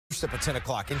First up at 10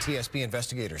 o'clock, NTSB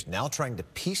investigators now trying to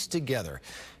piece together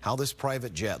how this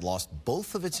private jet lost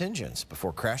both of its engines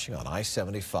before crashing on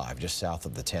I-75 just south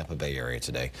of the Tampa Bay area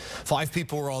today. 5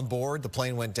 people were on board. The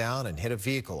plane went down and hit a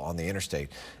vehicle on the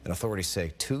interstate, and authorities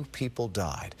say 2 people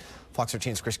died. Fox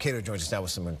 13's Chris Cato joins us now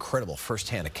with some incredible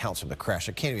first-hand accounts from the crash.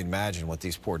 I can't even imagine what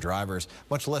these poor drivers,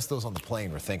 much less those on the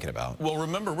plane, were thinking about. Well,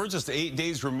 remember, we're just 8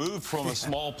 days removed from a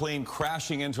small plane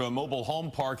crashing into a mobile home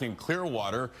park in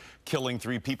Clearwater, killing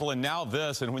 3 people. And now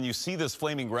this, and when you see this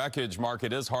flaming wreckage, Mark,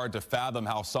 it is hard to fathom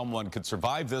how someone could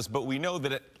survive this. But we know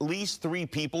that at least 3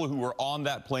 people who were on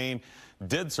that plane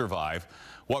did survive.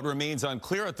 What remains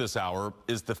unclear at this hour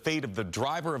is the fate of the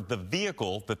driver of the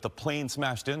vehicle that the plane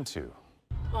smashed into.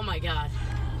 Oh my God.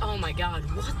 Oh my God.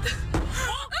 What the?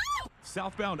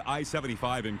 Southbound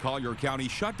I-75 in Collier County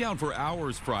shut down for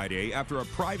hours Friday after a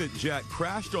private jet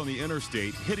crashed on the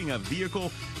interstate, hitting a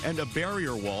vehicle and a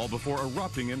barrier wall before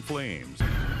erupting in flames. Oh,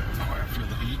 I feel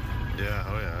the heat. Yeah,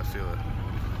 oh yeah, I feel it.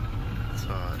 It's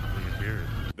hot. You can hear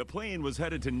it. The plane was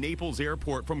headed to Naples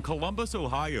Airport from Columbus,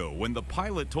 Ohio, when the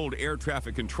pilot told air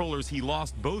traffic controllers he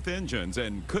lost both engines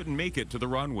and couldn't make it to the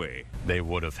runway. They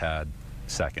would have had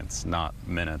seconds, not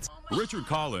minutes. Richard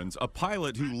Collins, a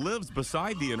pilot who lives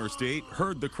beside the interstate,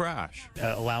 heard the crash.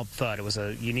 A loud thud. It was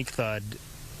a unique thud,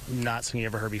 not something you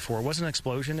ever heard before. It wasn't an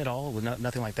explosion at all. It was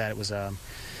nothing like that. It was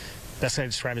best I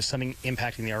described as something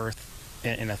impacting the earth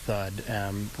in a thud,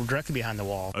 directly behind the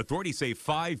wall. Authorities say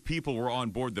 5 people were on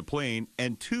board the plane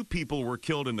and 2 people were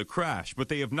killed in the crash, but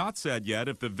they have not said yet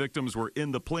if the victims were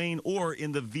in the plane or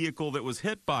in the vehicle that was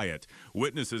hit by it.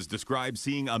 Witnesses describe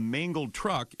seeing a mangled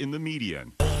truck in the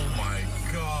median. Oh my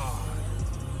God.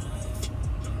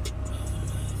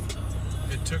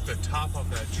 It took the top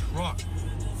of that truck.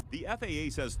 The FAA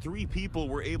says 3 people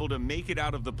were able to make it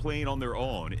out of the plane on their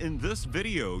own. In this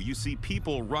video, you see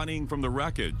people running from the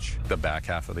wreckage. The back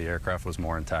half of the aircraft was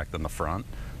more intact than the front,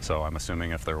 so I'm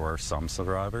assuming if there were some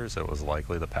survivors, it was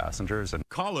likely the passengers. And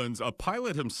Collins, a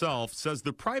pilot himself, says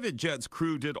the private jet's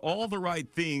crew did all the right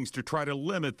things to try to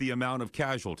limit the amount of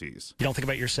casualties. You don't think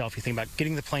about yourself. You think about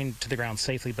getting the plane to the ground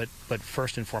safely, but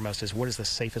first and foremost is what is the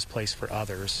safest place for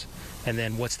others, and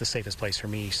then what's the safest place for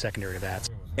me, secondary to that.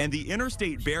 And the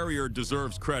interstate barrier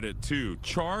deserves credit, too.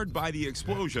 Charred by the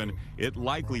explosion, it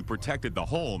likely protected the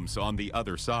homes on the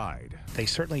other side. They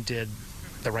certainly did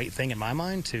the right thing in my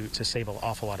mind to save an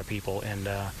awful lot of people, and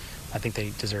I think they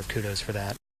deserve kudos for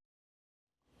that.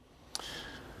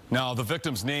 Now, the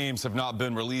victims' names have not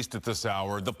been released at this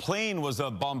hour. The plane was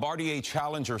a Bombardier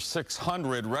Challenger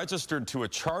 600 registered to a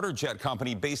charter jet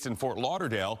company based in Fort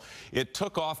Lauderdale. It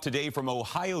took off today from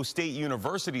Ohio State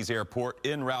University's airport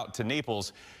en route to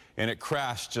Naples, and it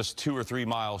crashed just 2 or 3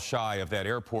 miles shy of that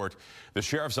airport. The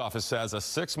sheriff's office says a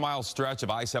 6-mile stretch of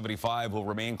I-75 will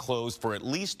remain closed for at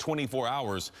least 24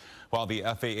 hours while the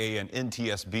FAA and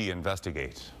NTSB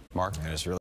investigate. Mark?